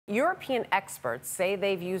European experts say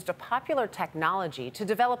they've used a popular technology to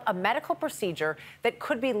develop a medical procedure that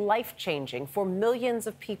could be life-changing for millions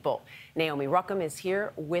of people. Naomi Ruchim is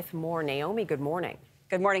here with more. Naomi, good morning.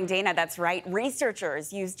 Good morning, Dana. That's right.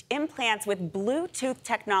 Researchers used implants with Bluetooth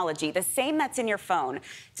technology, the same that's in your phone,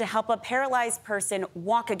 to help a paralyzed person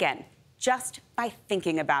walk again, just by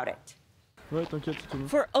thinking about it.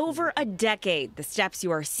 For over a decade, the steps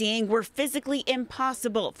you are seeing were physically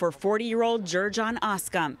impossible for 40-year-old Ger-Jan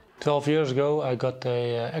Oskam. 12 years ago, I got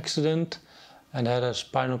an accident and had a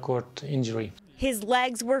spinal cord injury. His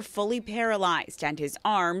legs were fully paralyzed and his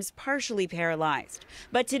arms partially paralyzed.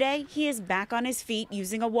 But today, he is back on his feet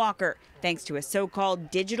using a walker, thanks to a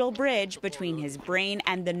so-called digital bridge between his brain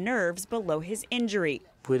and the nerves below his injury.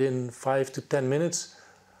 Within 5 to 10 minutes,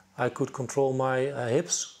 I could control my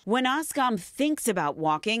hips. When Oskam thinks about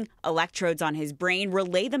walking, electrodes on his brain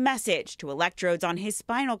relay the message to electrodes on his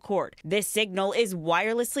spinal cord. This signal is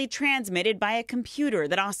wirelessly transmitted by a computer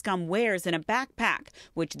that Oskam wears in a backpack,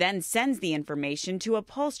 which then sends the information to a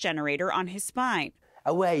pulse generator on his spine.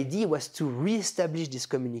 Our idea was to re-establish this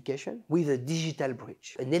communication with a digital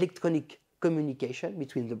bridge, an electronic communication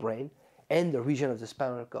between the brain and the region of the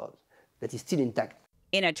spinal cord that is still intact.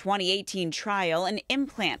 In a 2018 trial, an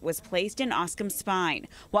implant was placed in Oskam's spine.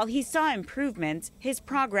 While he saw improvements, his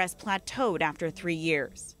progress plateaued after 3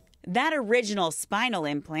 years. That original spinal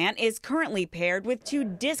implant is currently paired with 2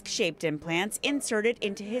 disc-shaped implants inserted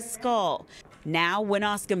into his skull. Now, when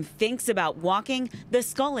Oskam thinks about walking, the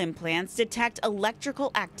skull implants detect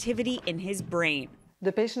electrical activity in his brain.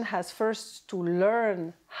 The patient has first to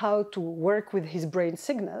learn how to work with his brain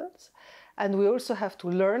signals. And we also have to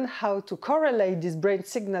learn how to correlate this brain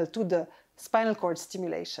signal to the spinal cord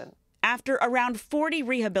stimulation. After around 40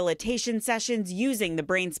 rehabilitation sessions using the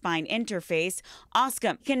brain-spine interface,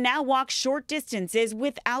 Oskam can now walk short distances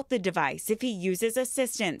without the device if he uses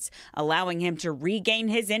assistance, allowing him to regain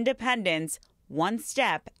his independence one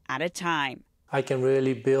step at a time. I can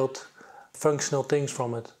really build functional things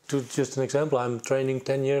from it. Just an example, I'm training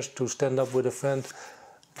 10 years to stand up with a friend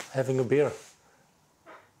having a beer.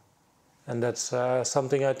 And that's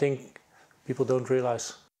something I think people don't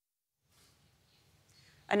realize.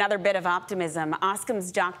 Another bit of optimism.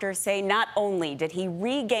 Oskam's doctors say not only did he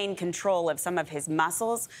regain control of some of his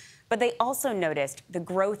muscles, but they also noticed the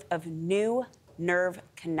growth of new nerve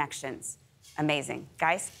connections. Amazing.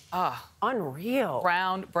 Guys? Unreal.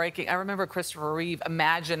 Groundbreaking. I remember Christopher Reeve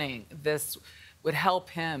imagining this would help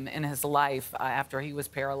him in his life after he was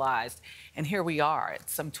paralyzed. And here we are,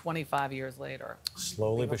 some 25 years later.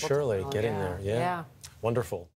 Slowly but surely getting there, yeah. Wonderful.